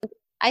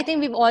I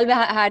think we've all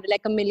had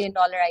like $1 million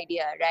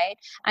idea, right?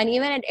 And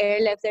even at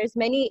Airlift, there's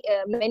many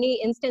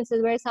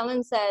instances where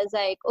someone says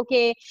like,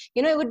 okay,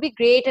 it would be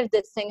great if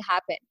this thing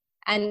happened.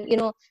 And,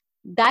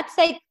 that's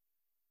like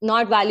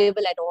not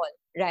valuable at all,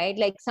 right?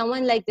 Like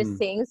someone like just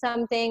saying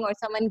something or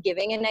someone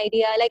giving an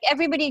idea, like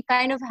everybody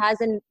kind of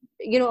has an,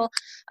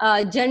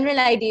 general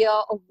idea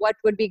of what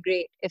would be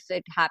great if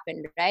it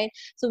happened, right?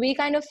 So we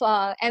kind of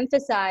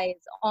emphasize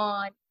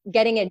on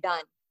getting it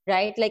done,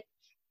 right? Like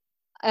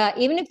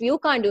even if you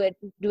can't do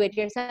it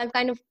yourself,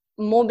 kind of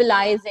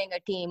mobilizing a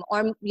team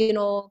or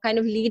kind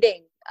of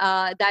leading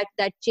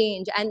that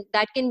change. And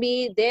that can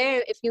be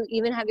there if you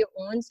even have your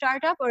own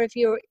startup or if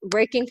you're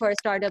working for a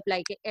startup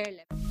like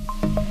Airlift.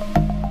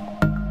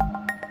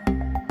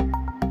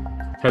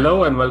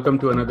 Hello and welcome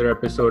to another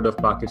episode of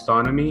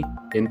Pakistonomy.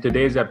 In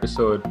today's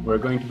episode, we're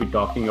going to be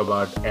talking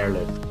about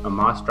Airlift, a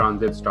mass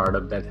transit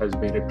startup that has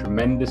made a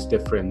tremendous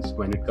difference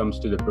when it comes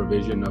to the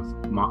provision of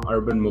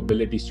urban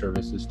mobility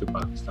services to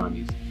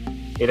Pakistanis.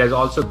 It has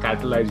also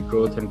catalyzed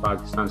growth in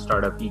Pakistan's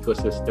startup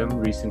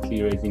ecosystem,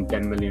 recently raising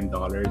 $10 million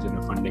in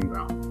a funding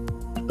round.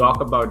 To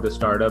talk about the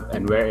startup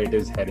and where it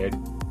is headed,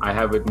 I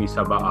have with me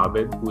Sabah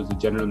Abid, who is the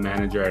general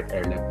manager at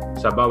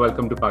Airlift. Sabah,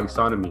 welcome to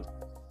Pakistonomy.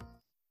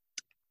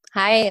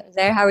 Hi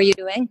there, how are you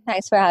doing?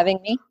 Thanks for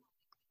having me.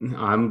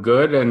 I'm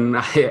good, and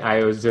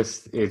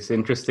it's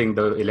interesting,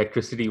 the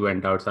electricity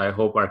went out, so I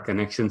hope our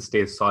connection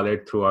stays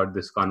solid throughout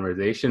this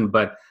conversation.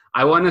 But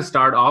I want to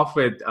start off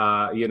with,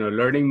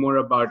 learning more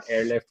about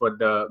Airlift, what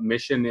the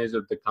mission is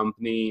of the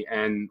company,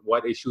 and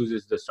what issues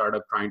is the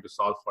startup trying to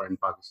solve for in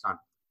Pakistan.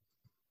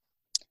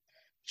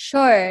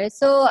 Sure.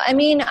 So, I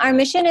mean, our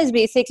mission is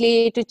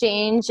basically to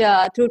change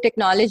through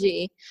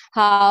technology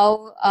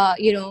how,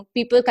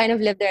 people kind of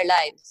live their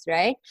lives,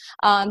 right?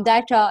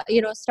 That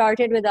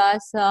started with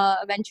us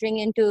venturing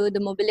into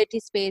the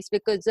mobility space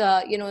because,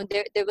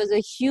 there was a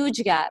huge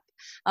gap.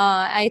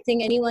 I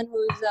think anyone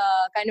who's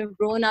kind of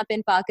grown up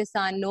in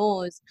Pakistan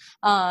knows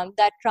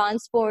that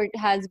transport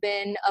has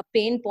been a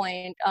pain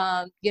point,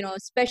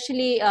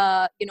 especially,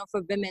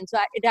 for women. So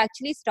it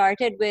actually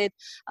started with,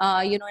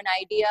 an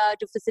idea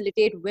to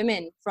facilitate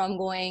women from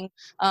going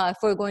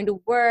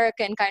to work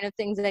and kind of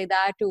things like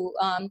that to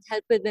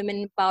help with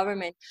women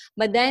empowerment.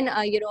 But then,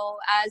 as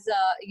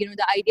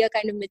the idea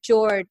kind of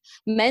matured,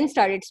 men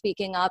started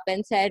speaking up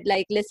and said,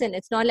 like, listen,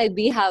 it's not like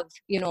we have,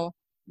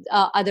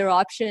 other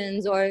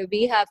options or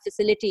we have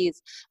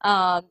facilities.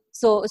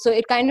 So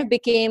it kind of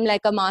became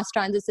like a mass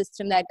transit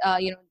system that,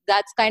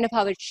 that's kind of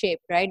how it's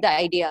shaped, right? The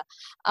idea.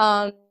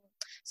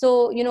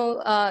 So,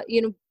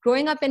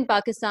 growing up in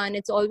Pakistan,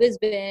 it's always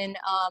been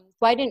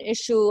quite an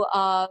issue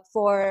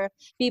for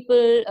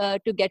people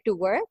to get to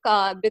work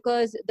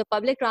because the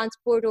public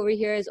transport over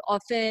here is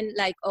often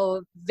like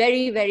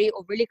very, very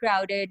overly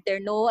crowded. There are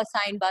no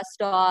assigned bus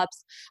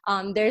stops.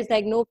 There's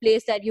like no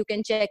place that you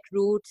can check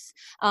routes.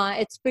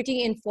 It's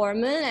pretty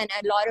informal, and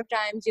a lot of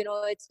times,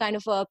 it's kind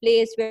of a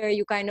place where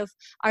you kind of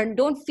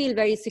don't feel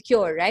very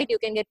secure, right? You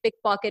can get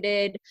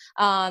pickpocketed.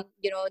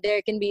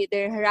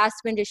 There are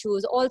harassment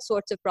issues, all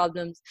sorts of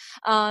problems.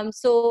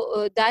 So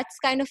that's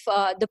kind of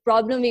the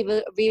problem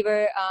we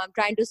were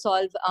trying to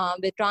solve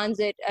with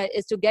transit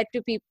is to get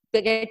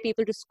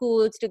people to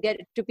schools, to get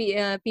to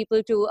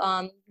people to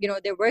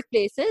their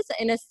workplaces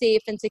in a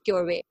safe and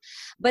secure way.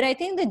 But I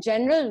think the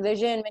general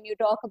vision when you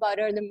talk about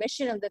it, or the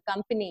mission of the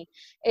company,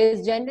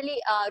 is generally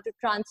to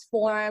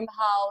transform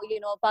how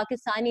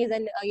Pakistanis,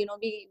 and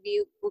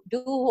we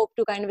do hope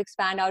to kind of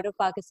expand out of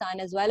Pakistan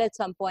as well at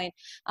some point.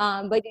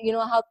 But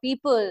how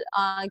people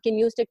can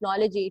use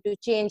technology to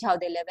change how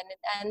they live,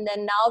 and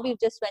then now we've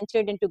just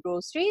ventured into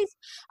groceries,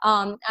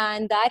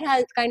 and that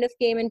has kind of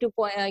came into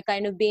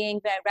kind of being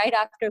right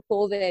after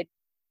COVID.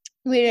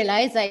 We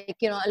realized a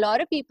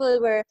lot of people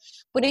were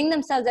putting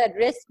themselves at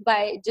risk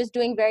by just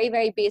doing very,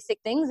 very basic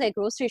things like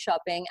grocery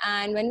shopping.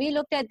 And when we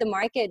looked at the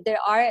market, there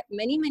are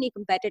many, many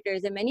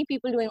competitors and many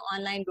people doing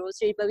online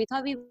grocery, but we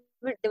thought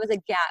there was a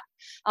gap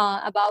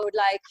about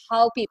like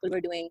how people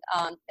were doing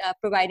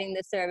providing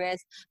this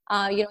service.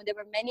 There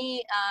were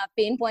many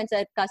pain points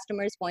that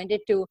customers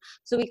pointed to.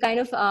 So we kind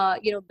of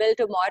built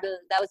a model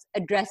that was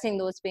addressing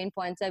those pain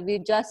points that we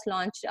just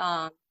launched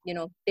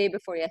day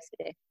before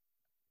yesterday.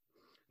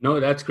 No,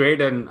 that's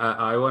great. And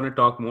I want to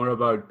talk more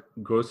about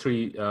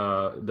grocery,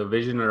 the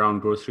vision around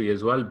grocery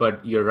as well.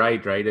 But you're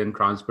right? In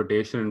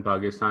transportation in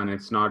Pakistan,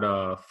 it's not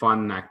a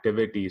fun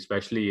activity,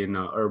 especially in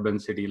an urban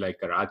city like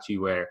Karachi,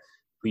 where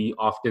we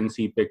often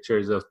see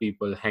pictures of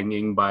people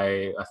hanging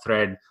by a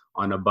thread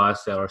on a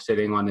bus or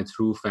sitting on its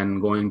roof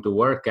and going to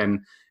work. And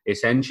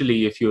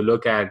essentially, if you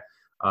look at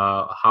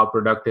how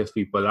productive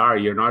people are,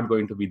 you're not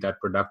going to be that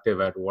productive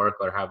at work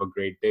or have a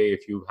great day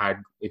if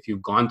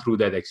you've gone through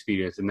that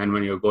experience. And then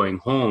when you're going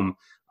home,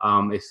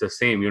 it's the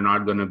same. You're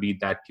not going to be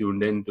that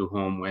tuned into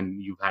home when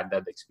you've had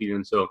that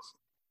experience. So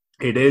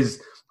it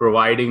is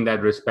providing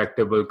that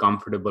respectable,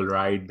 comfortable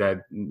ride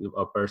that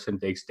a person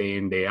takes day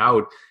in, day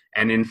out.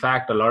 And in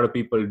fact, a lot of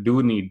people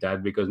do need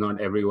that because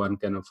not everyone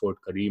can afford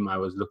Careem. I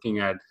was looking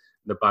at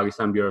the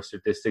Pakistan Bureau of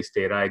Statistics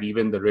data, and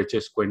even the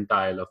richest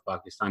quintile of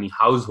Pakistani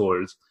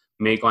households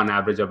make on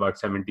average about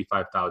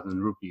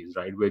 75,000 rupees,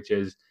 right? Which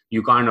is,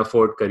 you can't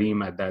afford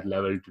Kareem at that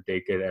level to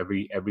take it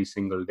every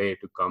single day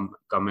to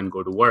come and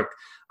go to work.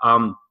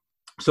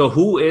 So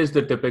who is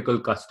the typical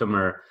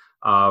customer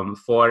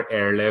for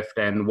Airlift,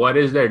 and what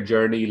is their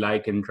journey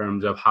like in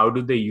terms of how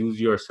do they use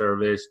your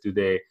service? Do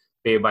they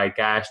pay by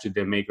cash? Do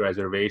they make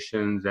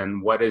reservations?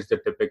 And what is the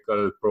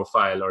typical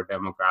profile or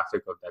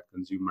demographic of that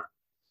consumer?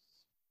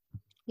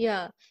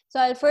 Yeah. So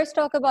I'll first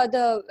talk about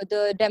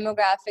the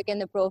demographic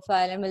and the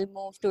profile, and we'll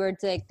move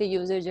towards like the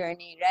user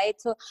journey, right?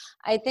 So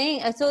I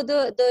think so.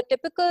 The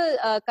typical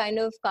kind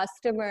of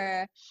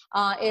customer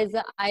is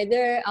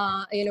either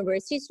a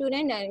university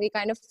student, and we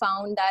kind of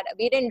found that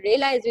we didn't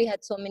realize we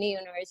had so many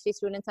university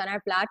students on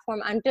our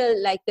platform until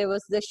like there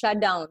was the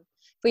shutdown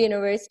for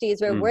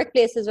universities where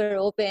workplaces were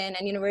open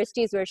and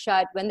universities were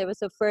shut when there was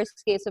the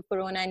first case of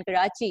corona in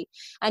Karachi,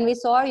 and we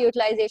saw our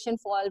utilization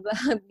fall,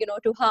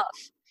 to half.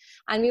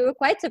 And we were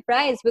quite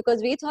surprised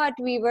because we thought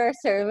we were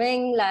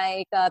serving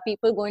like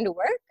people going to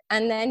work.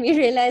 And then we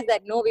realized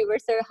that no, we were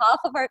half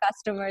of our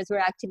customers were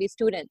actually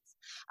students.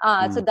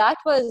 So that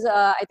was,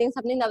 I think,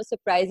 something that was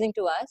surprising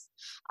to us.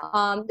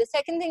 The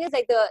second thing is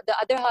like the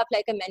other half,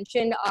 like I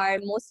mentioned, are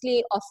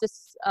mostly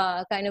office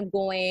kind of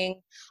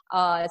going,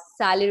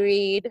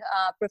 salaried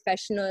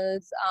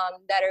professionals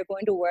that are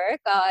going to work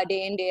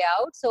day in, day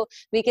out. So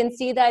we can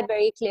see that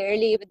very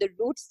clearly with the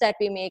routes that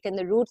we make and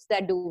the routes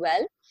that do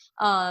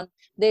well.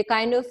 They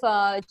kind of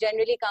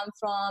generally come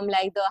from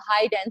like the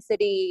high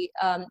density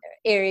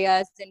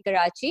areas in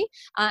Karachi,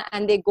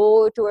 and they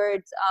go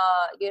towards,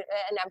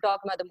 and I'm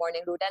talking about the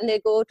morning route, and they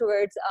go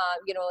towards,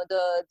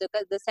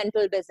 the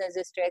central business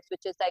districts,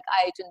 which is like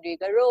I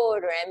Chandriga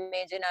Road or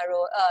M.A. Jinnah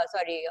Road,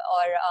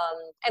 or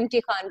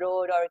MT Khan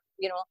Road, or,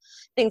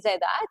 things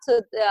like that.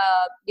 So,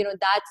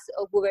 that's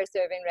who we're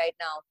serving right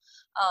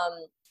now.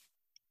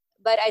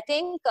 But I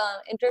think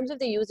in terms of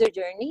the user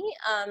journey,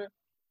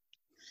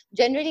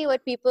 generally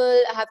what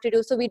people have to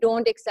do, so we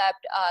don't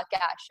accept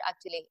cash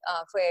actually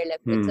for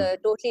Airlift. It's a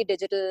totally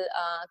digital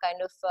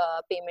kind of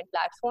payment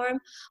platform.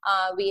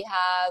 We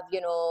have,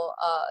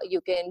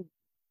 you can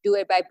do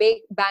it by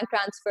bank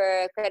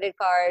transfer, credit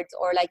cards,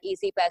 or like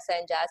EasyPesa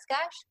and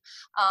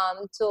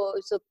JazzCash.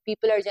 So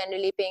people are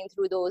generally paying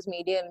through those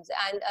mediums.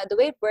 And the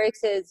way it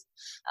works is,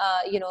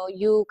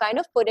 you kind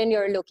of put in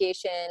your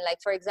location. Like,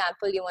 for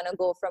example, you want to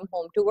go from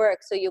home to work.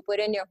 So you put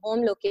in your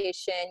home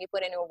location, you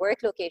put in your work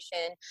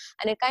location,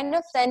 and it kind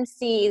of then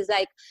sees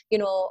like,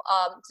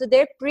 so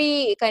they're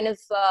kind of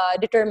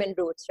determined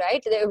routes,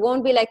 right? There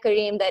won't be like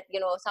Kareem that,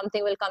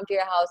 something will come to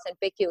your house and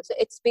pick you. So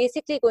it's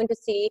basically going to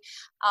see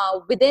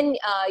within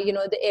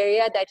the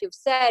area that you've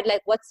said,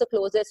 like what's the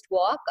closest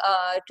walk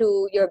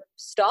to your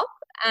stop,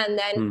 and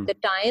then the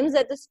times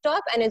at the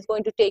stop, and it's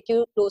going to take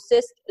you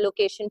closest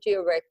location to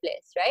your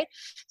workplace, right?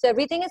 So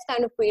everything is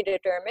kind of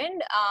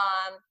predetermined,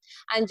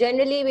 and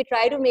generally we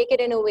try to make it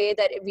in a way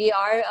that we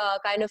are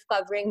kind of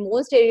covering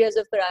most areas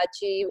of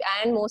Karachi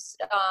and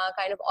most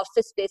kind of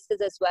office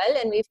spaces as well,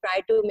 and we've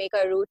tried to make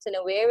our routes in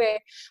a way where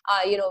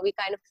we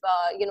kind of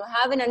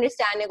have an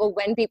understanding of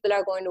when people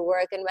are going to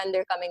work and when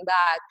they're coming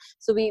back.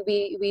 So we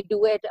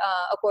do it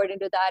according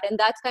to that, and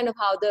that's kind of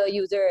how the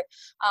user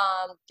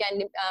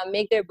can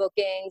make their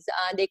bookings.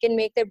 They can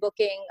make their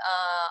booking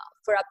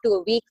for up to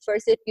a week.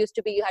 First, it used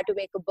to be you had to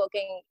make a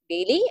booking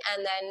daily,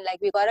 and then like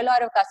we got a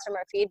lot of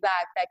customer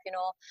feedback that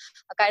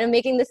kind of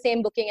making the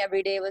same booking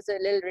every day was a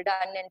little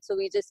redundant. So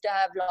we just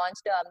have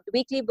launched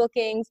weekly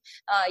bookings.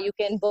 You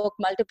can book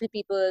multiple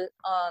people.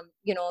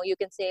 You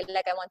can say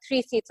like I want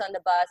 3 seats on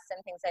the bus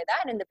and things like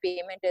that, and the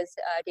payment is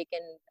taken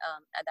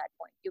at that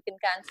point. You can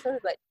cancel,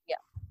 but yeah.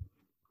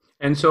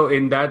 And so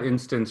in that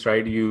instance,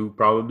 right, you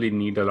probably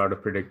need a lot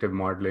of predictive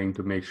modeling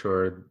to make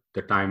sure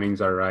the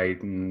timings are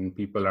right and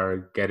people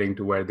are getting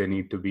to where they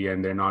need to be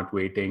and they're not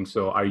waiting.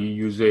 So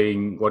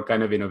what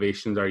kind of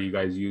innovations are you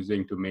guys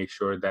using to make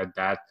sure that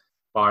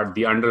part,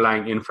 the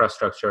underlying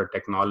infrastructure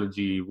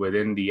technology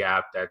within the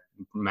app that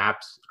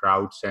maps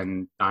routes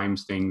and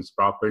times things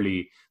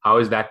properly, how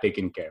is that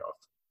taken care of?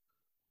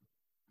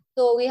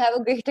 So we have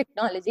a great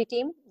technology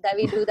team that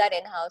we do that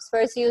in-house.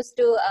 First, we used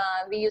to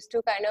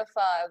kind of,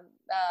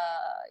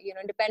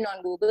 depend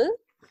on Google.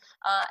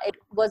 It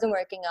wasn't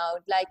working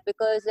out,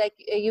 because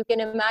you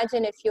can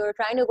imagine if you're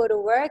trying to go to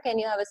work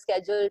and you have a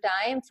scheduled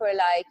time for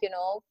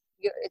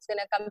it's going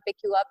to come pick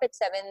you up at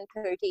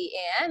 7:30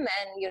 a.m.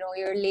 and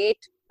you're late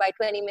by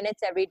 20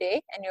 minutes every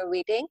day and you're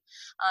waiting,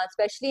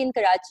 especially in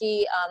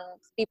Karachi.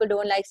 People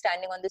don't like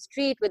standing on the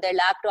street with their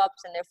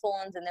laptops and their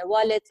phones and their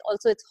wallets.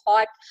 Also, it's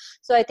hot.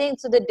 So I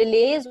think the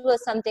delays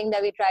was something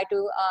that we try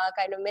to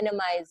kind of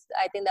minimize.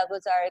 I think that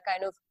was our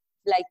kind of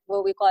like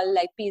what we call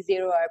like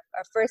P0, our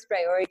first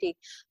priority.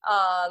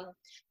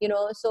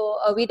 So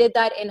we did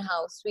that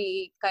in-house.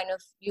 We kind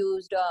of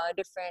used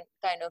different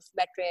kind of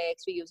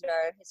metrics. We used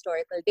our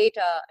historical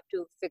data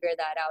to figure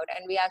that out,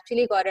 and we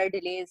actually got our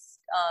delays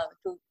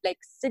to like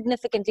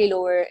significantly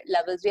lower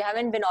levels. We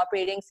haven't been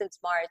operating since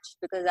March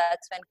because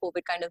that's when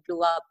COVID kind of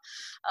blew up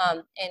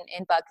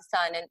in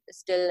Pakistan, and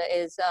still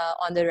is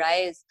on the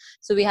rise.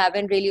 So we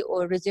haven't really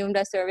resumed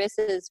our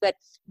services. But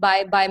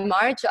by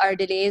March, our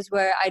delays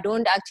were, I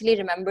don't actually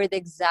remember the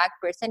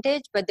exact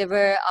percentage, but they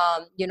were,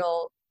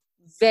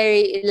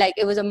 very, like,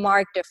 it was a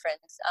marked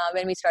difference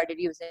when we started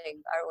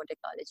using our own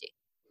technology.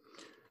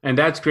 And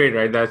that's great,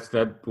 right?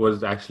 That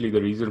was actually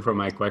the reason for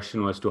my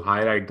question, was to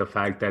highlight the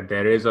fact that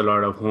there is a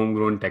lot of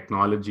homegrown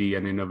technology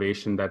and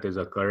innovation that is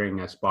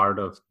occurring as part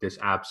of this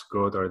app's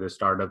growth or the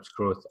startup's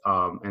growth.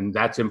 And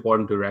that's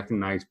important to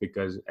recognize,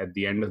 because at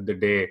the end of the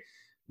day,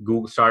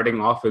 Google, starting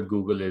off with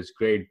Google is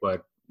great,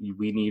 but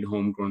we need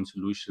homegrown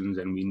solutions,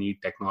 and we need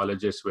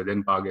technologists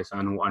within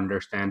Pakistan who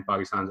understand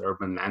Pakistan's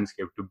urban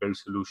landscape to build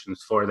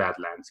solutions for that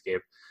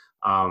landscape.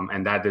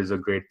 And that is a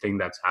great thing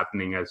that's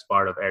happening as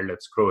part of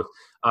Airlift's growth.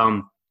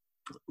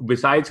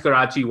 Besides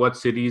Karachi, what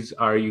cities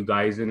are you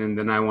guys in? And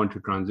then I want to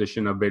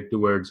transition a bit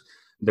towards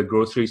the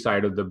grocery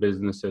side of the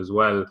business as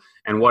well.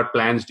 And what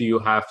plans do you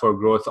have for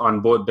growth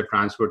on both the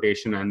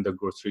transportation and the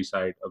grocery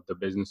side of the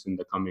business in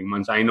the coming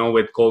months? I know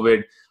with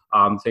COVID,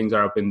 things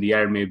are up in the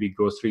air. Maybe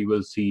grocery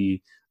will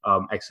see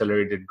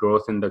accelerated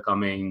growth in the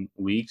coming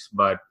weeks.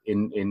 But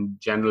in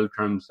general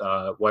terms,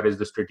 what is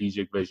the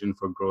strategic vision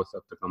for growth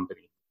of the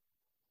company?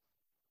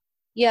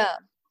 Yeah.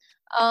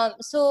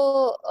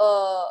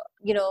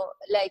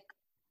 Like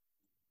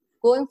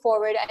going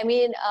forward, I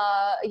mean,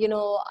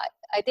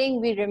 I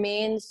think we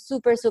remain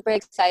super, super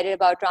excited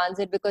about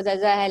transit because,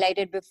 as I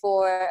highlighted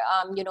before,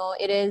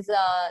 it is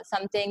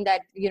something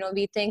that,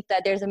 we think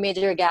that there's a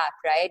major gap,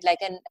 right? Like,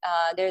 and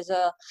there's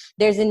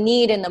a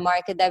need in the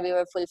market that we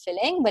were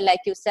fulfilling. But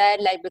like you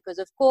said, like because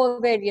of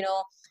COVID,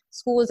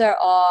 schools are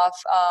off,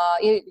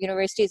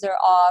 universities are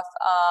off,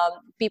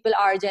 people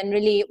are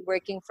generally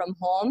working from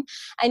home.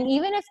 And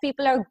even if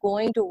people are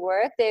going to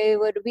work,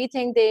 we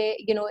think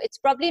it's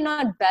probably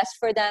not best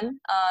for them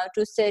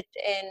to sit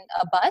in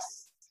a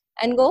bus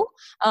and go.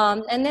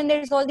 And then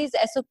there's all these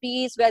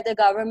SOPs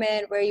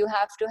where you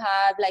have to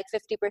have like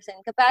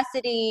 50%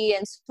 capacity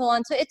and so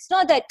on. So it's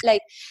not that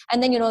like,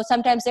 and then,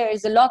 sometimes there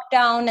is a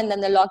lockdown and then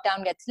the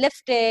lockdown gets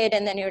lifted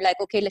and then you're like,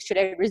 okay, should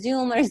I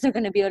resume, or is there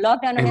going to be a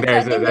lockdown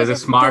again? And there's a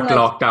smart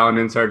lockdown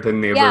in certain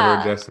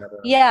neighborhoods.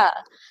 Yeah.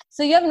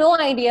 So you have no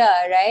idea,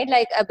 right?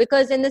 Like,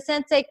 because in the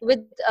sense, like with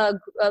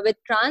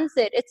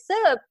transit, it's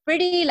a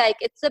pretty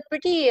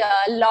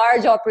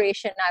large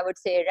operation, I would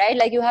say, right?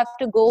 Like you have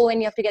to go and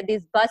you have to get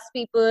these bus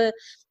people,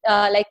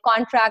 like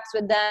contracts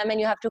with them, and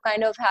you have to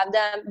kind of have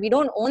them. We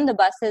don't own the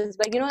buses,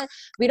 but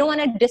we don't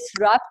want to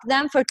disrupt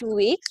them for 2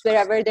 weeks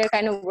wherever they're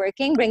kind of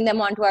working, bring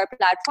them onto our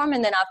platform,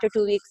 and then after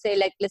 2 weeks say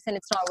like, listen,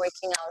 it's not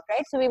working out,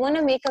 right? So we want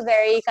to make a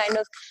very kind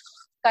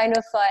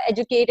of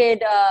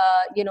educated,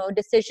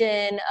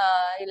 decision,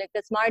 like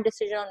a smart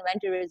decision on when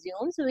to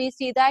resume. So we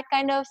see that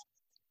kind of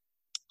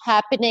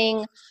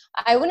happening.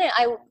 I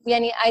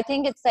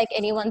think it's like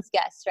anyone's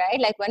guess, right?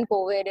 Like when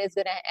COVID is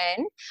going to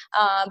end.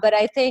 But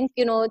I think,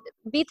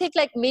 we think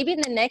like maybe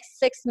in the next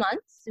 6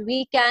 months,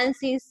 we can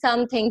see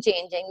something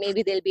changing.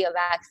 Maybe there'll be a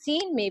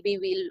vaccine. Maybe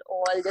we'll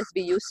all just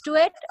be used to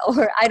it,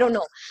 or I don't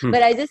know.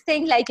 But I just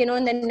think like, in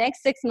the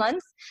next 6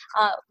 months,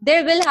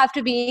 there will have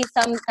to be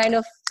some kind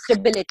of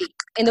stability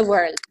in the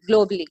world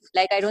globally.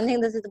 Like, I don't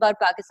think this is about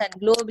Pakistan.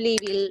 Globally,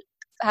 we'll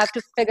have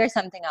to figure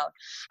something out.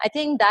 I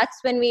think that's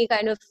when we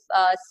kind of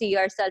see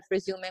ourselves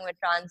resuming with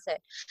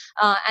transit.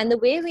 And the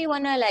way we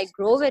want to like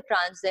grow with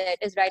transit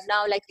is right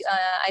now, like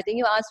I think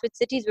you asked which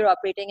cities we're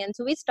operating in.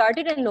 So we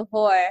started in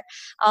Lahore,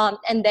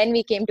 and then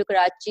we came to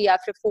Karachi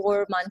after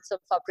 4 months of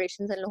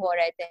operations in Lahore,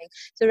 I think.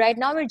 So right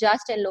now we're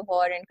just in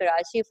Lahore and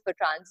Karachi for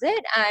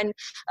transit. And,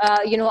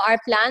 our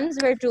plans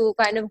were to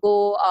kind of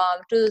go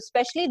to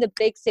especially the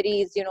big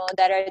cities,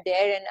 that are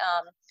there in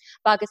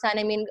Pakistan.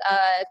 I mean,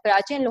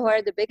 Karachi and Lahore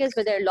are the biggest,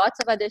 but there are lots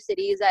of other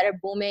cities that are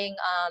booming,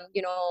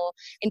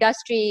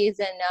 industries,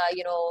 and,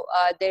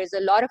 there's a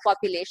lot of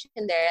population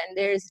there, and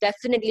there's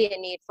definitely a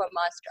need for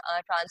mass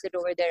transit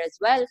over there as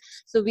well.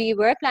 So we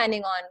were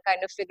planning on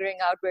kind of figuring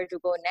out where to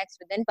go next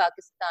within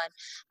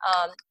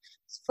Pakistan.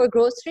 For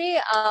grocery,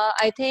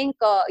 I think,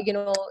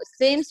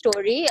 same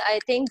story. I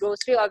think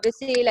grocery,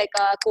 obviously, like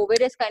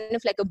COVID is kind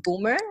of like a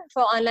boomer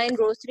for online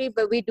grocery,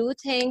 but we do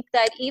think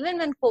that even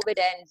when COVID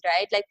ends,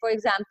 right? Like, for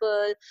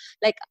example,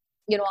 like,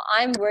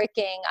 I'm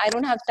working, I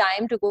don't have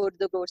time to go to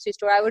the grocery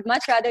store. I would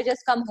much rather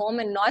just come home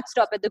and not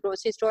stop at the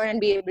grocery store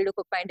and be able to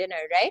cook my dinner,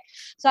 right?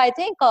 So I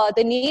think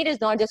the need is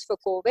not just for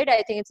COVID.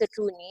 I think it's a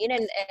true need.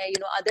 And,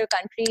 other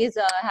countries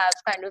have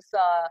kind of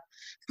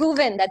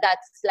proven that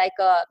that's like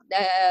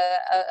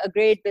a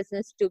great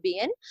business to be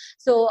in.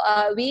 So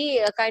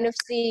we kind of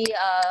see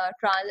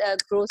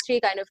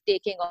grocery kind of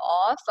taking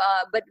off.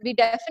 But we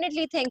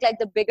definitely think like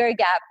the bigger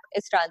gap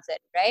is transit,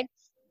 right?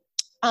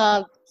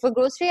 For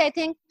grocery, I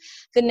think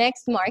the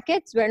next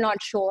markets, we're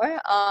not sure.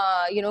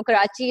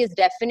 Karachi is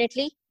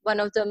definitely one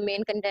of the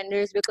main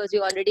contenders because we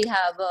already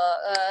have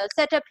a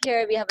setup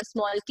here. We have a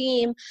small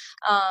team.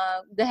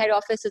 The head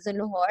office is in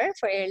Lahore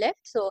for Airlift.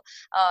 So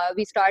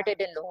we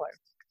started in Lahore.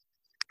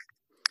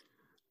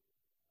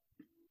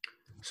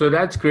 So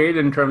that's great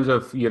in terms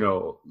of,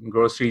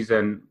 groceries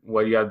and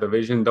what you have the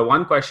vision. The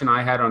one question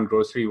I had on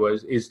grocery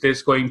was, is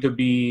this going to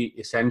be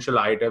essential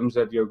items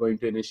that you're going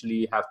to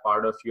initially have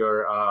part of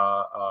your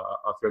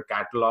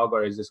catalog,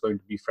 or is this going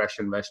to be fresh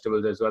and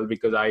vegetables as well?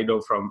 Because I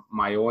know from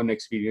my own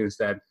experience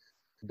that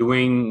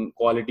doing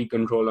quality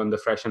control on the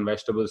fresh and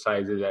vegetable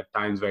side is at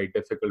times very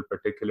difficult,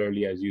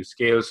 particularly as you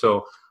scale.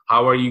 So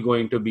how are you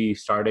going to be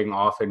starting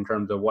off in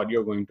terms of what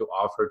you're going to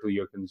offer to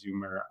your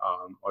consumer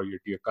or to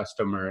your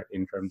customer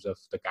in terms of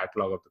the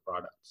catalog of the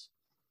products?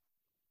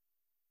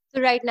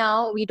 So right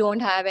now we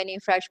don't have any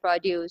fresh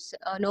produce,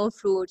 no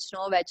fruits,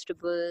 no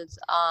vegetables.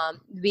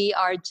 We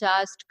are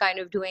just kind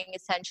of doing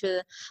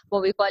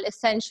what we call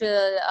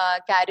essential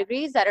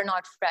categories that are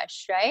not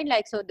fresh, right?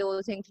 Like, so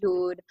those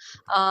include,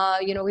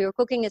 your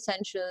cooking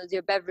essentials,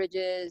 your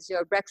beverages,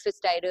 your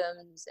breakfast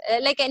items,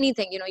 like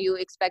anything, you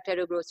expect at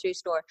a grocery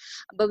store.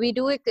 But we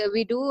do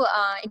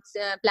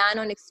plan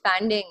on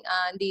expanding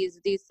these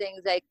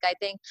things. Like, I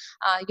think,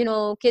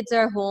 kids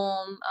are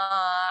home.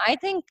 I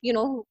think,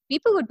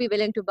 people would be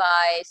willing to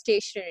buy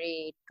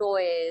stationery,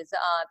 toys.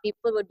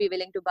 People would be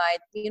willing to buy,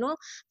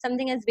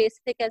 something as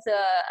basic as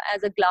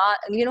a glass,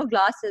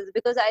 glasses.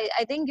 Because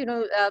I think,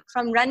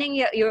 from running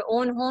your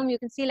own home, you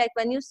can see, like,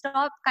 when you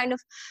stop kind of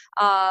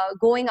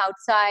going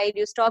outside,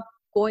 you stop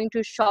going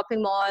to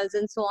shopping malls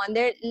and so on.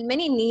 There are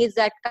many needs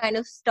that kind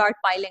of start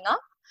piling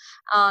up.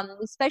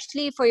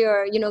 Especially for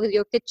your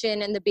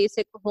kitchen and the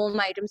basic home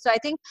items. So I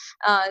think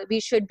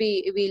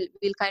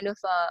we'll kind of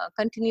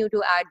continue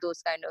to add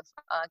those kind of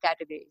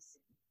categories.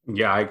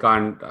 Yeah, I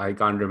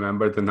can't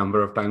remember the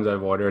number of times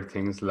I've ordered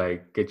things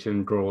like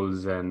kitchen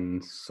rolls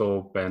and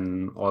soap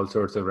and all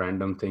sorts of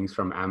random things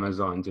from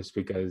Amazon just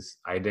because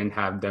I didn't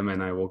have them,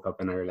 and I woke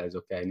up and I realized,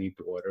 okay, I need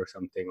to order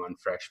something on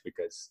Fresh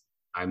because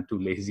I'm too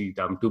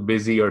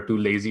busy or too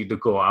lazy to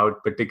go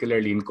out,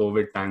 particularly in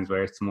COVID times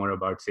where it's more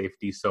about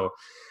safety. So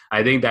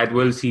I think that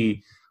will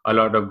see a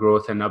lot of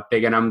growth and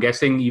uptake. And I'm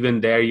guessing even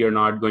there, you're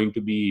not going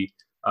to be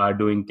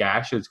doing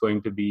cash. It's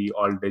going to be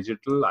all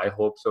digital. I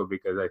hope so,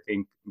 because I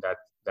think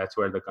that's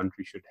where the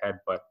country should head.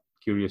 But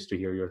curious to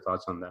hear your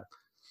thoughts on that.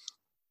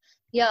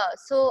 Yeah,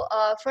 so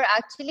for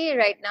actually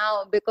right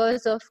now,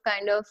 because of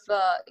kind of,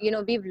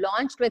 we've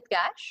launched with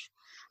cash.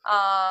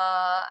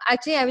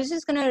 Actually, I was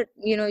just gonna,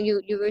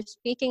 you were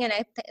speaking and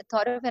I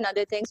thought of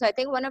another thing. So I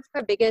think one of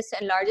our biggest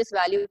and largest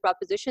value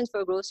propositions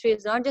for grocery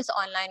is not just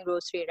online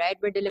grocery, right?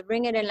 We're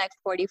delivering it in like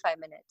 45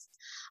 minutes.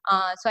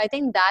 So I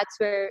think that's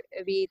where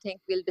we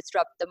think we'll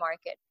disrupt the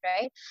market,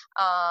 right?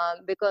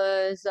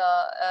 Because,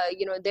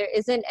 there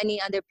isn't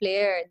any other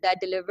player that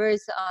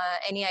delivers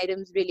any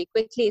items really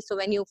quickly. So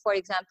when for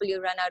example,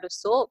 you run out of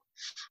soap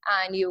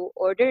and you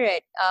order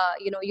it,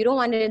 you don't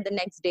want it the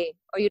next day,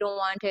 or you don't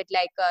want it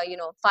like,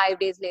 5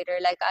 days later.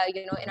 Like,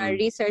 in our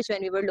research,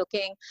 when we were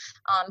looking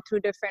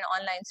through different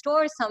online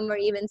stores, some were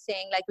even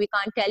saying like, we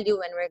can't tell you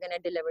when we're going to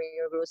deliver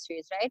your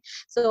groceries, right?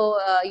 So,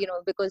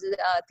 because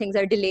things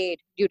are delayed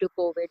due to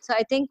COVID. So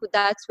I think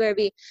that's where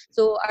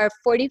so our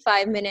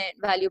 45-minute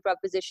value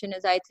proposition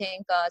is, I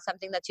think,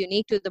 something that's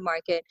unique to the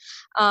market.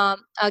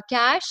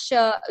 Cash,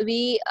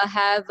 we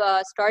have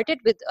started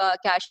with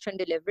cash on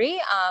delivery.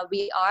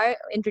 We are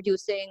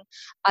introducing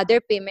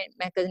other payment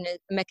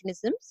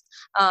mechanisms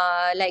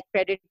like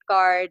credit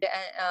card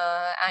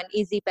and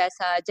Easy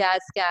Pesa,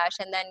 Jazz Cash,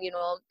 and then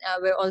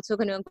we're also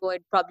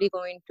probably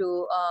going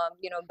to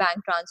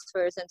bank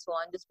transfers and so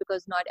on, just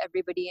because not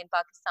everybody in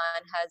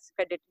Pakistan has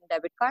credit and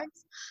debit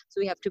cards,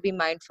 so we have to be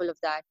mindful of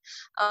that.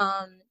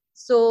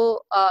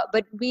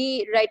 But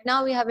right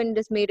now we haven't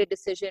just made a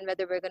decision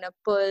whether we're going to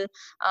pull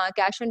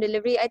cash on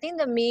delivery. I think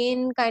the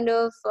main kind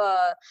of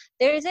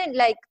there isn't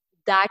like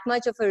that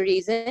much of a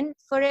reason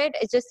for it.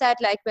 It's just that,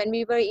 like, when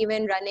we were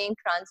even running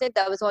transit,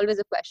 that was always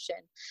a question.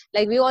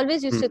 Like, we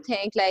always used to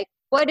think, like,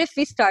 what if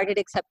we started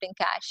accepting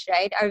cash,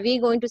 right? Are we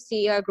going to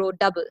see our growth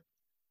double?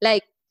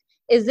 Like,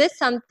 is this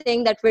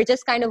something that we're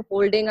just kind of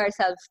holding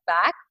ourselves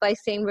back by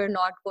saying we're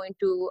not going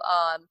to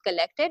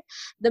collect it?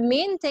 The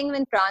main thing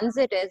when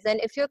transit is, then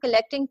if you're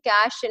collecting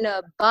cash in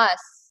a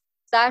bus,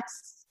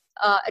 that's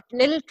a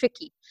little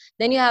tricky.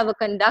 Then you have a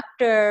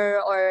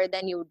conductor, or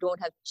then you don't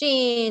have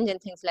change and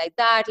things like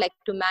that. Like,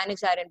 to manage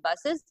that in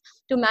buses,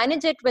 to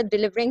manage it with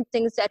delivering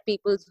things at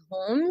people's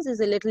homes is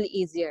a little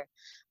easier.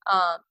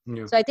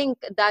 So I think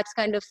that's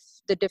kind of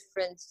the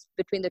difference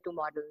between the two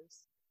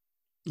models.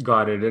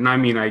 Got it. And I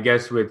mean, I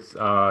guess with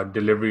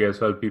delivery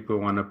as well, people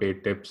want to pay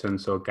tips, and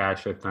so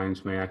cash at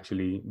times may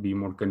actually be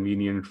more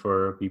convenient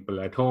for people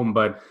at home.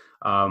 But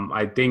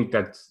I think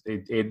that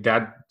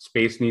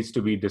space needs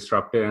to be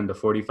disrupted, and the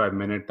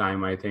 45-minute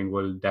time, I think,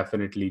 will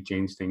definitely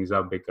change things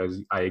up,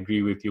 because I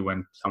agree with you,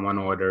 when someone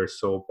orders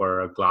soap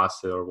or a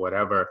glass or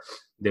whatever,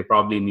 they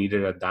probably need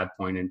it at that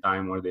point in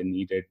time, or they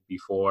need it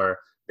before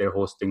they're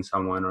hosting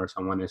someone or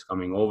someone is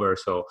coming over.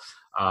 So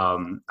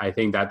I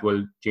think that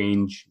will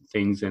change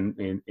things in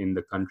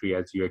the country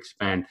as you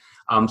expand.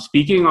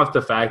 Speaking of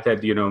the fact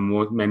that,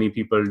 many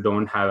people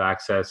don't have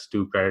access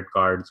to credit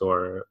cards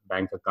or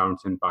bank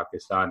accounts in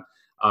Pakistan,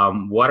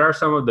 what are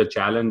some of the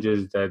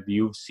challenges that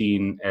you've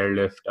seen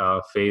Airlift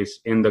face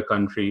in the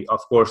country?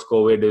 Of course,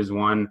 COVID is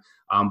one,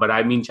 but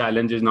I mean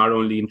challenges not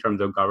only in terms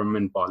of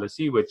government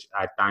policy, which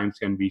at times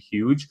can be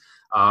huge,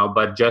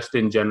 but just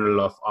in general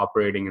of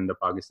operating in the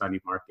Pakistani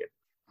market.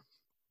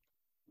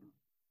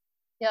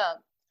 Yeah.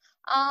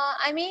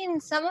 I mean,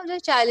 some of the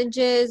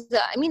challenges,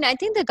 I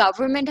think the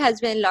government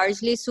has been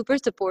largely super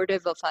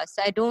supportive of us.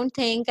 I don't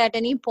think at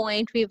any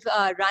point we've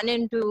run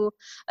into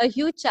a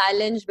huge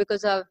challenge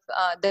because of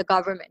the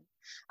government.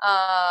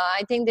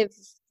 I think they've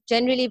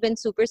generally been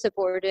super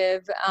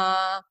supportive.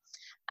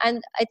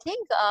 And I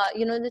think,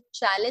 the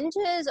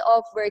challenges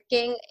of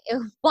working,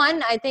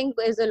 one, I think,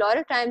 is a lot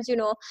of times,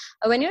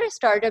 when you're a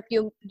startup,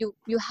 you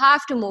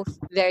have to move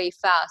very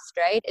fast,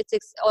 right?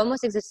 It's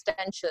almost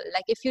existential.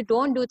 Like, if you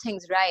don't do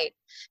things right,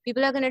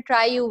 people are going to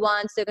try you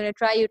once, they're going to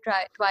try you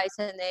twice,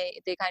 and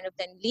they kind of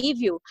then leave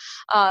you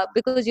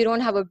because you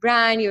don't have a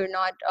brand, you're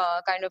not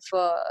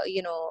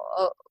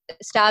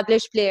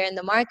established player in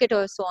the market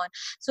or so on.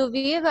 So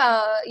we've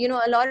a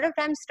lot of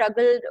times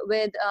struggled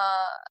with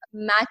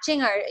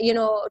matching our,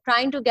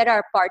 trying to get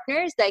our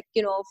partners, like,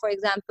 for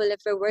example, if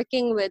we're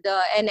working with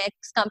an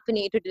X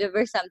company to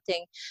deliver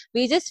something,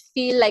 we just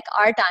feel like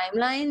our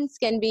timelines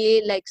can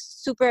be like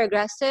super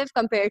aggressive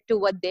compared to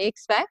what they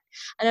expect.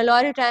 And a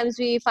lot of times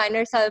we find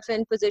ourselves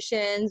in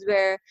positions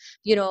where,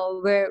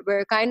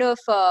 we're kind of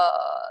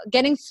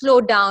getting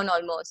slowed down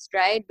almost,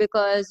 right?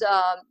 Because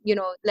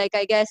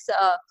I guess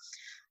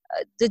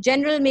the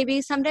general,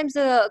 maybe sometimes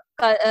the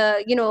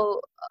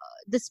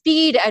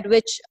speed at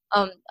which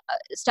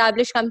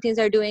established companies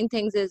are doing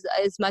things is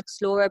much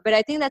slower. But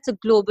I think that's a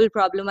global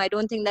problem. I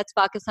don't think that's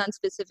Pakistan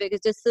specific.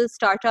 It's just the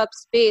startup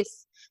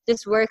space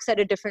just works at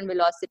a different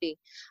velocity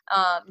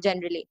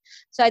generally.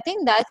 So I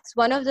think that's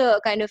one of the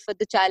kind of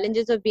the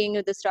challenges of being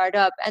with the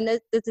startup. And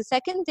the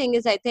second thing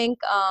is, I think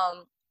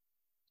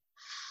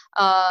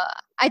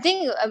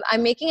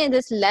I'm making it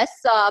this less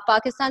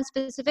Pakistan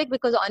specific,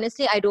 because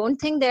honestly, I don't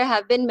think there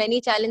have been many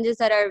challenges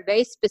that are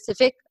very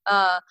specific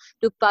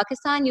to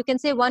Pakistan. You can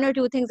say one or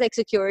two things like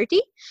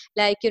security,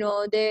 like,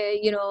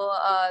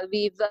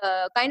 we've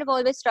kind of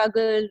always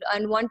struggled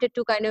and wanted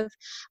to kind of,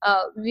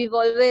 we've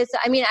always,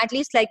 at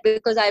least like,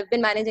 because I've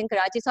been managing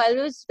Karachi, so I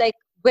always like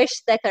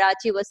wish that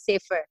Karachi was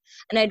safer,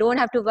 and I don't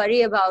have to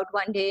worry about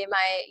one day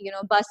my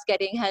bus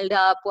getting held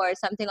up or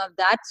something of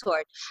that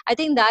sort. I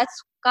think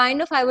that's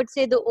kind of, I would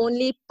say, the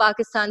only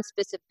Pakistan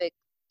specific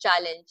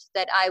challenge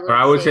that I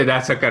would say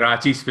that's a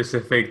Karachi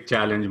specific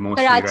challenge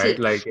mostly, Karachi, right?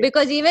 Like,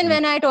 because even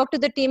when I talk to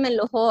the team in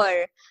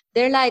Lahore,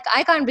 they're like,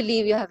 I can't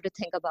believe you have to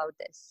think about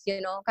this,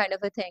 kind of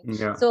a thing.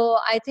 Yeah. So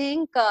I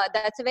think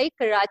that's a very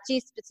Karachi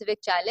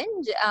specific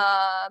challenge.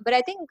 But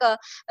I think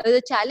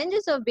the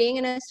challenges of being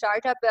in a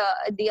startup,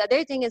 the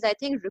other thing is, I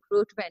think,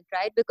 recruitment,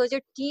 right? Because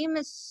your team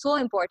is so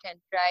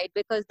important, right?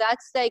 Because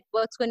that's like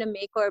what's going to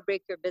make or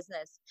break your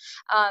business.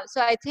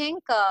 So I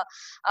think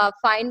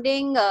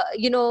finding,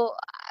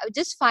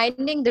 just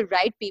finding the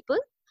right people.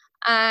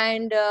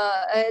 And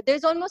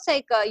there's almost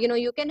like,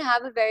 you can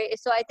have a very,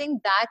 so I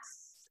think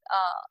that's,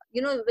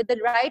 with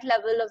the right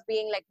level of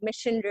being like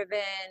mission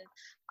driven,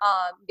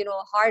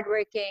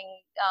 hardworking,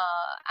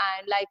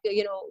 and like,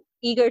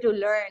 eager to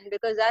learn,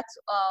 because that's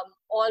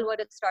all what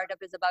a startup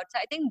is about. So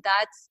I think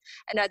that's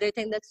another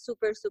thing that's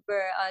super,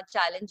 super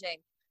challenging.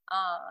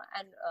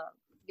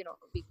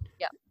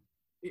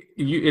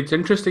 It's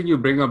interesting you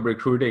bring up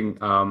recruiting,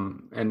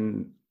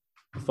 and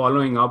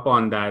following up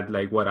on that,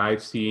 like what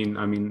I've seen,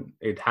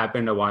 it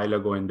happened a while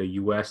ago in the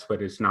US,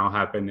 but it's now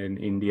happened in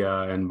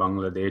India and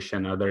Bangladesh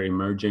and other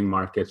emerging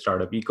market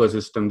startup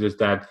ecosystems, is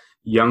that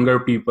younger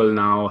people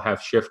now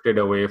have shifted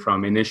away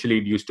from, initially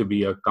it used to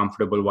be a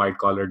comfortable white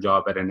collar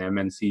job at an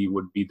MNC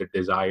would be the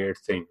desired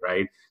thing,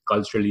 right?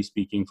 Culturally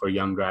speaking, for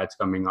young grads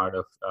coming out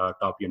of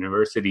top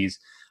universities.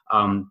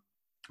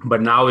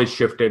 But now it's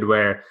shifted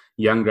where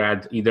young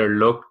grads either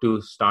look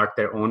to start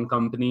their own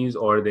companies,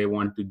 or they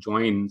want to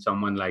join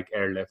someone like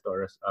Airlift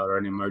or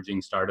an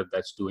emerging startup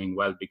that's doing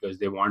well, because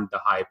they want the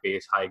high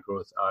pace, high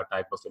growth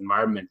type of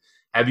environment.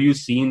 Have you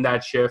seen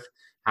that shift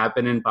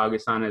happen in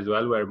Pakistan as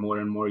well, where more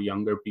and more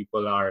younger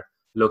people are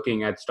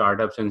looking at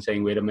startups and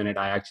saying, wait a minute,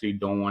 I actually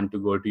don't want to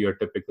go to your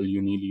typical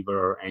Unilever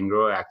or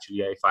Engro. Actually,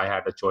 if I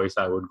had a choice,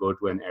 I would go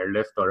to an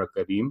Airlift or a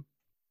Careem.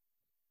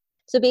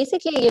 So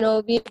basically,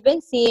 we've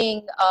been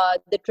seeing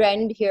the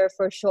trend here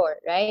for sure,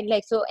 right?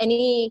 Like, so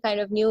any kind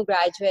of new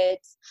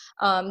graduates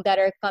that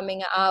are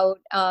coming out,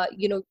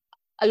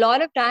 a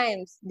lot of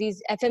times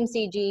these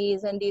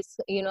FMCGs and these,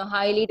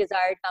 highly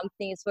desired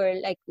companies for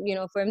like,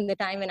 from the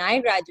time when I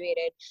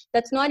graduated,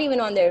 that's not even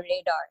on their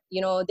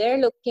radar. They're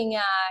looking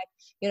at,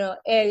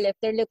 Airlift,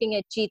 they're looking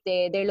at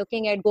Cheetah, they're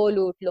looking at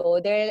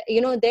GoLootlo,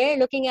 they're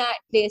looking at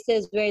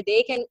places where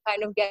they can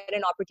kind of get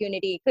an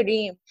opportunity.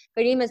 Careem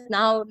is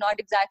now not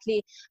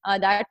exactly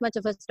that much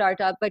of a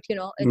startup, but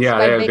it's Yeah,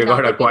 quite big they now.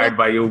 got But acquired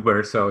by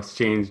Uber, so it's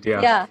changed.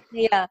 Yeah.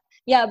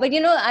 yeah, but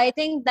I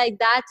think like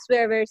that's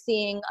where we're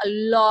seeing a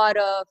lot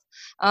of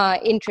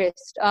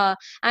interest,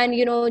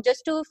 and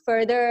just to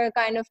further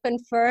kind of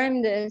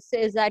confirm this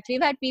is that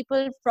we've had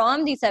people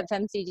from these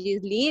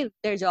FMCGs leave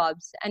their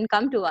jobs and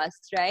come to us,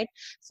 right?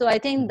 So I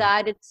think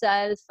that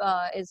itself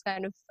is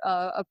kind of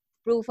a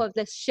proof of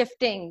the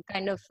shifting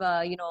kind of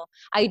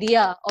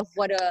idea of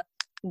what a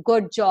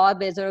good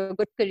job is or a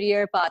good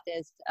career path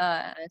is,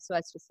 so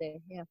as to say.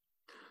 Yeah.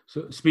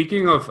 So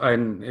speaking of,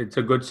 and it's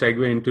a good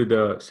segue into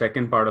the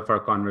second part of our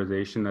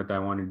conversation that I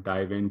want to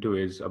dive into,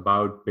 is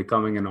about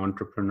becoming an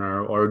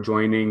entrepreneur or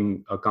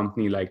joining a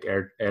company like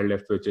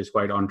Airlift, which is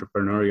quite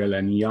entrepreneurial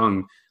and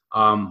young.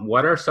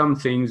 What are some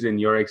things in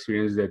your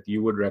experience that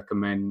you would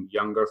recommend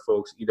younger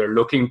folks either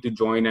looking to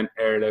join an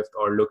Airlift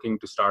or looking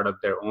to start up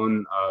their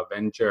own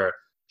venture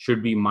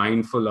should be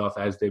mindful of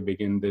as they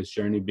begin this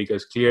journey?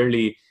 Because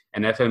clearly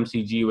an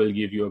FMCG will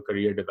give you a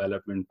career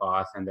development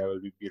path, and there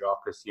will be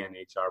bureaucracy and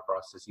HR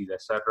processes,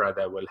 etc.,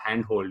 that will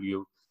handhold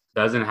you.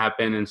 Doesn't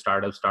happen in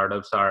startups.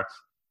 Startups are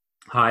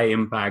high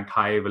impact,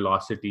 high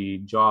velocity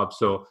jobs.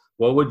 So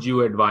what would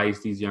you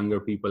advise these younger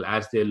people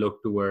as they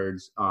look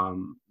towards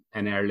an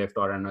Airlift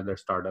or another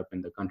startup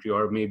in the country,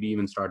 or maybe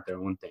even start their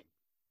own thing?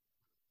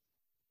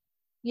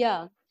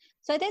 Yeah.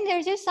 So I think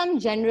there's just some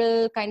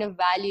general kind of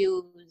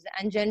values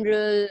and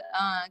general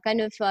kind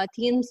of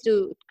themes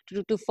to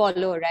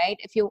follow, right?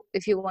 If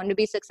you want to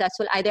be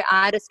successful, either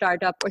at a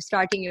startup or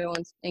starting your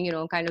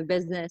own, kind of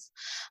business.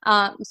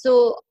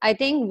 So I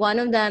think one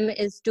of them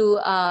is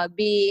to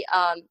be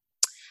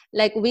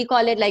like we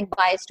call it like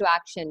bias to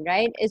action,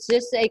 right? It's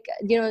just like,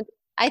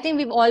 I think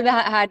we've all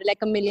had like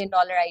 $1 million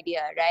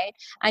idea, right?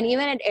 And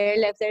even at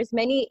Airlift, there's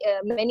many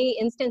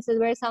instances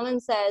where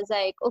someone says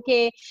like,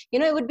 okay,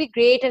 it would be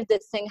great if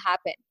this thing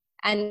happened.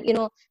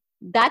 And,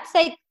 that's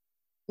like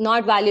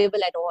not valuable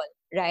at all,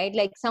 right?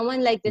 Like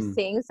someone like just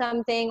saying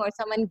something or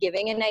someone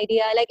giving an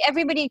idea, like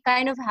everybody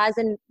kind of has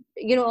an,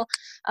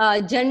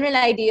 general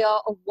idea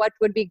of what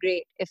would be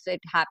great if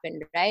it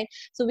happened, right?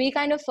 So we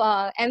kind of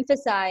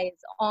emphasize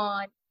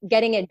on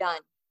getting it done,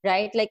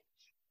 right? Like,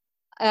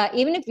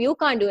 even if you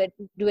can't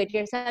do it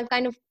yourself,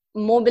 kind of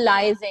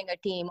mobilizing a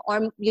team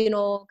or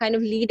kind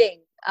of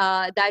leading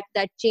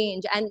that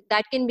change. And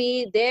that can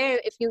be there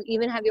if you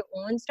even have your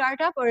own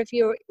startup or if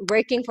you're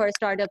working for a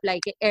startup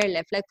like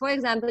Airlift. Like for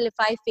example, if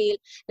I feel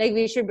like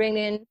we should bring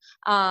in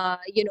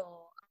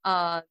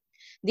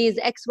these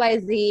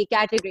XYZ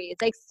categories,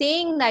 like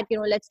saying that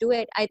let's do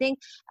it. I think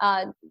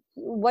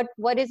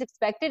what is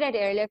expected at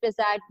Airlift is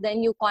that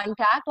then you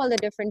contact all the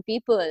different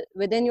people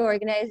within your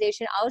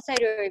organization, outside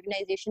your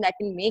organization, that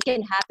can make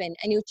it happen,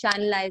 and you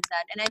channelize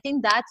that. And I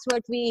think that's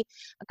what we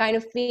kind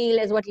of feel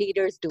is what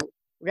leaders do,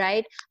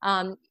 right?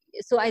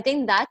 So I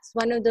think that's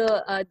one of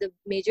the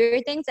major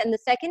things. And the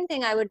second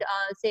thing I would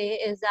say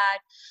is that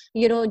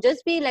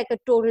just be like a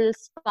total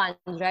sponge,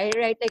 right?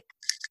 Like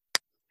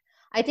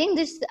I think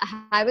this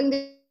having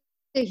the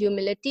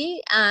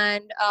humility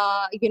and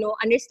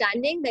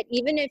understanding that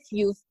even if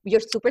you're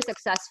super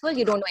successful,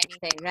 you don't know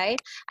anything, right?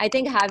 I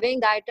think having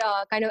that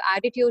kind of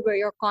attitude where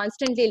you're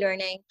constantly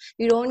learning,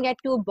 you don't get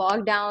too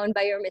bogged down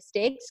by your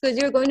mistakes, because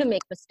you're going to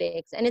make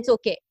mistakes and it's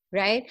okay,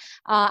 right?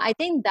 I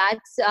think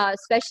that's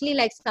especially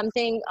like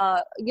something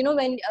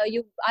when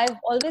I've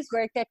always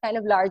worked at kind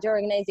of larger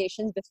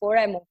organizations before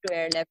I moved to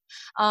Airlift,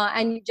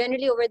 and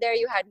generally over there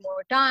you had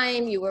more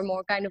time, you were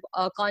more kind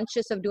of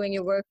conscious of doing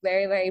your work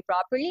very, very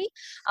properly,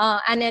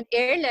 and at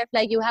Airlift,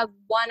 like you have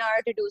 1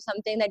 hour to do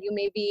something that you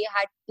maybe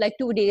had like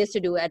 2 days to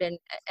do at an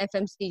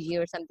FMCG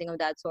or something of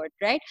that sort,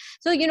 right?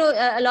 So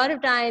a lot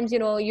of times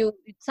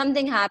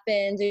something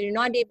happens, or you're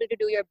not able to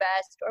do your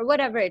best or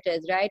whatever it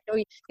is, right?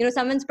 Or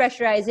someone's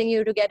pressurizing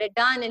you to get it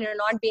done and you're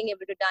not being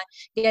able to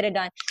get it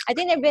done. I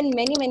think there have been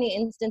many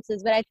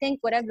instances, but I think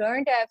what I've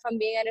learned from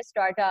being at a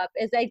startup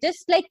is like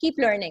just like keep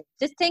learning.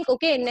 Just think,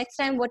 okay, next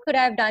time what could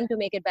I have done to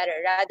make it better,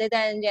 rather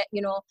than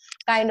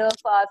kind of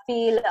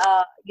feel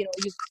you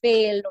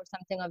failed or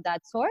something of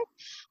that sort.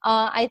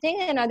 I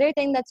think another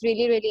thing that's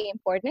really, really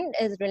important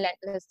is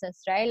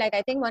relentlessness, right? Like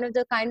I think one of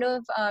the kind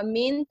of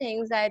main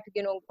things that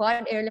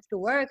got Airlift to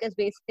work is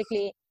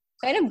basically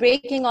kind of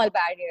breaking all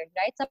barriers,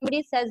 right?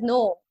 Somebody says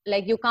no,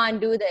 like you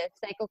can't do this,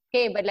 like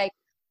okay, but like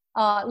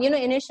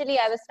initially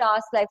I was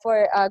tasked like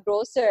for a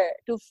grocer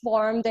to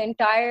form the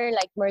entire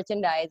like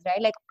merchandise,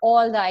 right? Like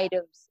all the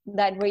items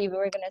that we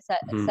were gonna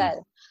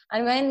sell.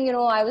 And when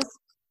I was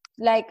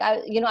like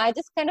I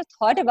just kind of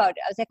thought about it.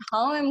 I was like,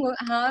 how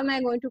am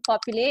I going to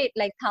populate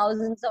like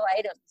thousands of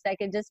items? Like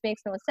it just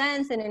makes no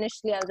sense. And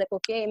initially I was like,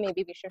 okay,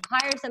 maybe we should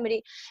hire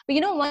somebody.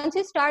 But once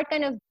you start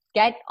kind of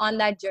get on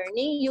that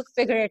journey, you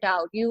figure it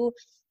out. You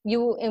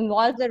you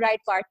involve the right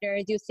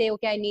partners, you say,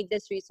 okay, I need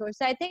this resource.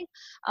 So I think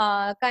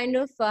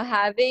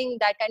having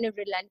that kind of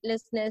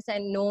relentlessness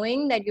and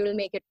knowing that you will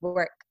make it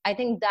work, I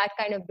think that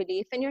kind of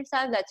belief in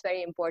yourself, that's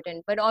very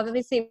important. But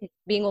obviously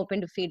being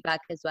open to feedback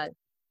as well.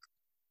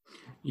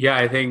 Yeah,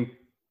 I think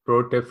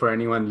pro tip for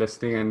anyone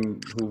listening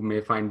and who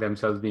may find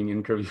themselves being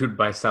interviewed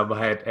by Sabha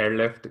at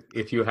Airlift,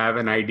 if you have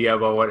an idea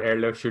about what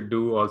Airlift should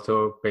do,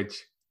 also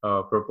pitch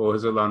a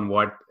proposal on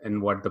what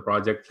the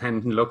project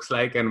plan looks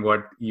like and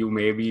what you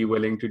may be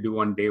willing to do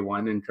on day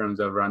one in terms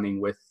of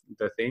running with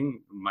the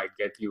thing might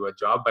get you a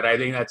job. But I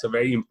think that's a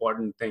very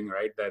important thing,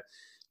 right? That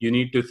you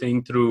need to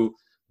think through,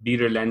 be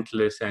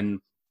relentless, and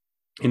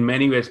in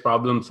many ways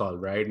problem solve,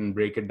 right? And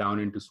break it down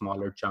into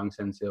smaller chunks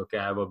and say, okay,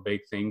 I have a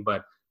big thing,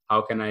 but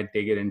how can I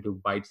take it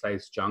into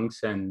bite-sized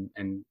chunks and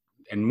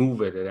move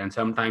with it? And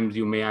sometimes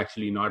you may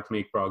actually not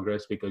make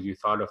progress because you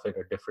thought of it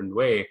a different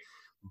way.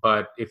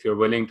 But if you're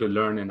willing to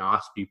learn and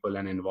ask people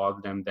and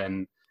involve them,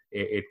 then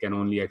it can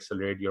only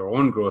accelerate your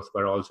own growth,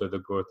 but also the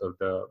growth of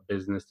the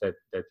business that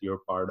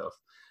you're part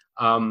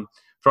of.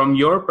 From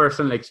your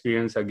personal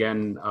experience,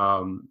 again,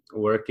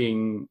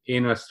 working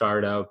in a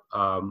startup,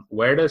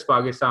 where does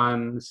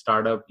Pakistan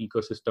startup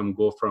ecosystem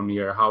go from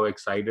here? How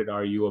excited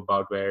are you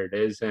about where it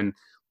is? And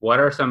what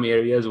are some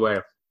areas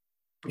where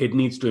it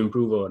needs to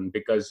improve on?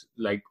 Because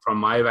like from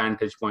my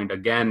vantage point,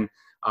 again,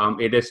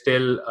 it is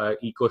still an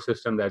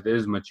ecosystem that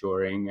is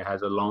maturing. It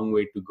has a long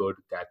way to go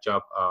to catch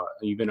up,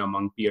 even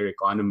among peer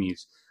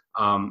economies.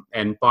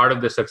 And part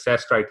of the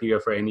success criteria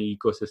for any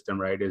ecosystem,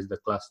 right, is the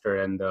cluster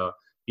and the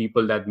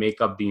people that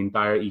make up the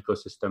entire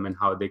ecosystem and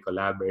how they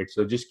collaborate.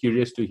 So just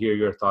curious to hear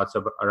your thoughts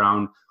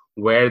around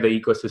where the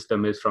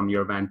ecosystem is from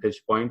your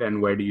vantage point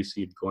and where do you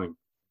see it going?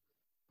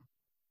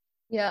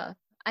 Yeah,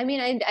 I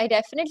mean, I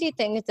definitely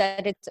think it's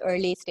at its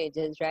early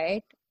stages,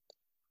 right?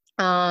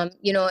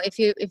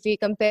 If we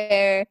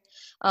compare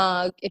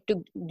it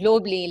to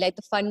globally, like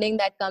the funding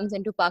that comes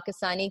into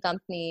Pakistani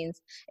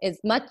companies is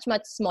much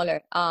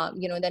smaller,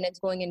 than it's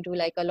going into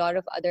like a lot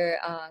of other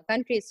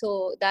countries.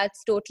 So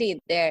that's totally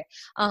there.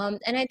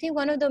 And I think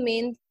one of the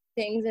main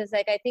things is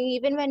like, I think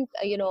even when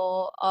we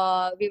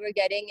were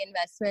getting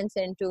investments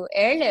into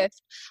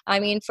Airlift, I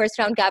mean, first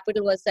round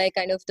capital was like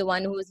kind of the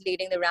one who was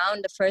leading the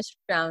round, the first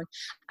round,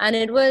 and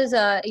it was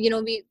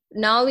we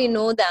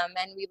know them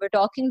and we were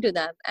talking to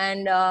them,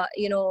 and I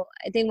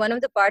think one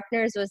of the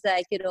partners was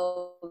like,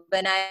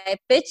 when I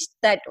pitched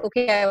that,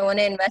 okay, I want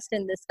to invest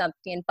in this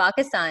company in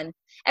Pakistan,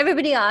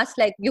 everybody asked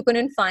like, you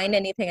couldn't find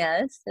anything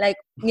else, like,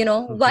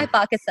 why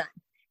Pakistan?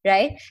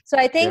 Right. So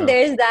I think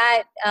there's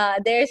that,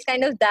 there's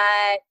kind of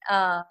that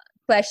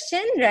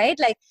question, right?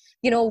 Like,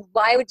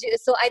 why would you?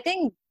 So I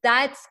think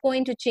that's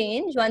going to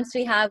change once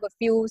we have a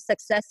few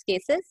success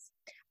cases.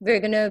 We're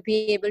going to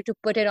be able to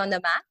put it on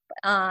the map.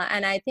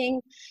 And I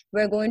think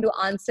we're going to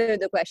answer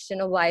the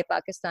question of why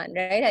Pakistan,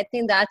 right? I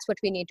think that's what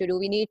we need to do.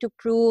 We need to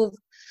prove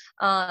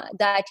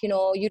that,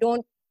 you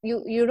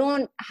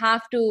don't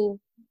have to.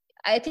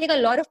 I think a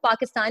lot of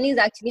Pakistanis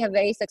actually have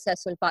very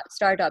successful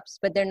startups,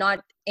 but they're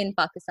not in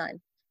Pakistan.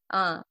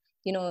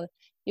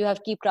 You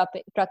have Keep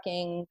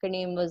Trucking,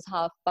 Kareem was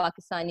half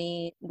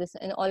Pakistani, this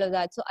and all of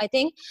that. So I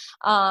think,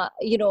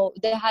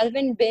 there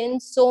haven't been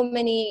so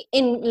many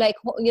in like,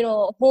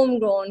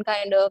 homegrown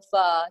kind of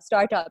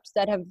startups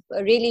that have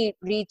really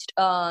reached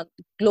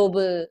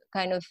global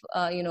kind of,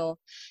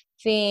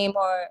 fame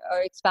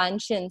or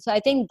expansion. So I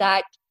think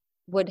that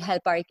would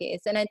help our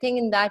case. And I think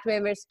in that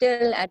way, we're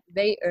still at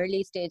very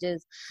early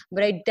stages,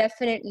 but I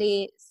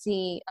definitely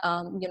see,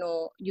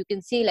 you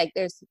can see like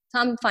there's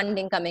some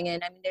funding coming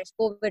in. I mean, there's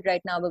COVID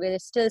right now, but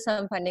there's still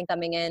some funding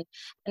coming in.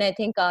 And I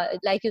think,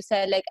 like you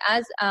said, like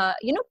as,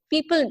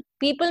 people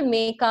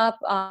make up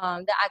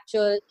the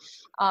actual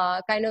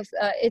kind of,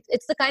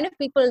 it's the kind of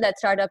people that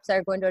startups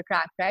are going to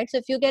attract, right? So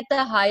if you get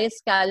the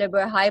highest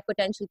caliber, high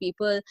potential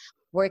people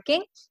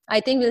working, I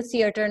think we'll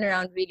see a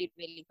turnaround really,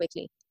 really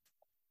quickly.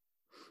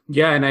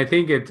 Yeah, and I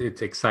think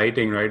it's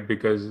exciting, right?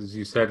 Because as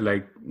you said,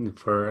 like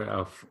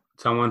for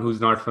someone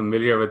who's not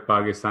familiar with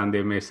Pakistan,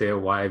 they may say,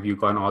 why have you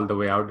gone all the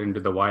way out into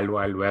the wild,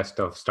 wild west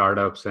of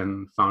startups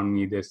and found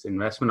me this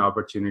investment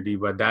opportunity?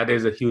 But that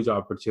is a huge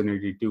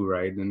opportunity too,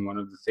 right? And one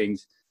of the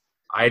things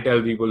I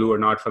tell people who are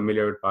not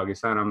familiar with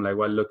Pakistan, I'm like,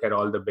 well, look at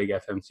all the big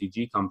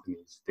FMCG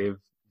companies.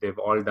 They've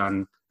all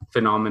done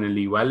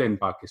phenomenally well in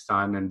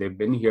Pakistan, and they've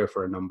been here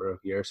for a number of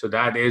years. So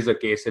that is a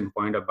case in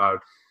point about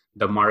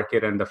the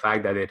market and the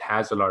fact that it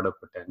has a lot of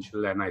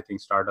potential. And I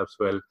think startups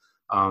will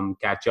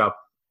catch up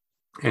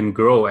and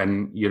grow.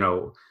 And,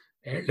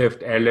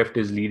 Airlift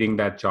is leading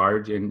that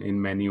charge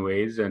in many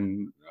ways,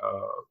 and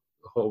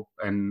hope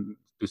and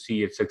to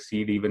see it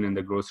succeed even in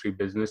the grocery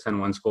business. And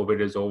once COVID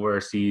is over,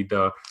 see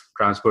the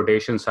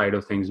transportation side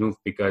of things move,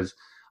 because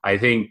I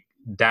think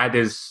that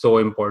is so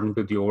important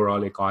to the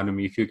overall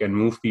economy. If you can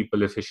move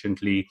people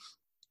efficiently,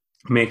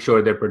 make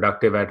sure they're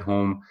productive at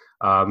home,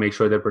 make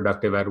sure they're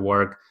productive at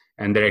work,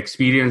 and their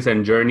experience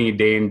and journey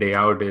day in, day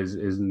out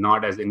is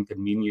not as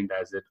inconvenient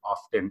as it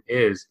often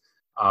is,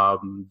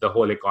 the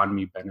whole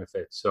economy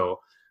benefits. So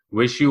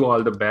wish you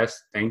all the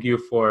best. Thank you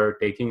for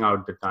taking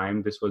out the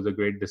time. This was a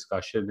great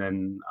discussion,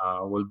 and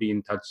we'll be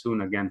in touch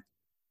soon again.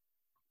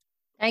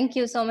 Thank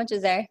you so much,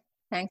 Uzair.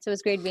 Thanks. It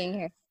was great being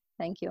here.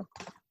 Thank you.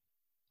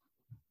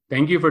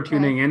 Thank you for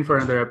tuning in for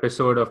another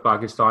episode of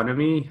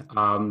Pakistonomy.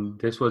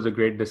 This was a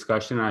great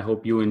discussion. I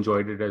hope you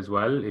enjoyed it as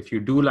well. If you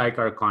do like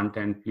our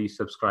content, please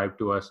subscribe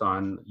to us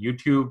on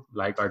YouTube,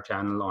 like our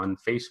channel on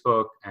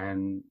Facebook,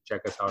 and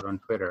check us out on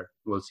Twitter.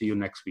 We'll see you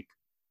next week.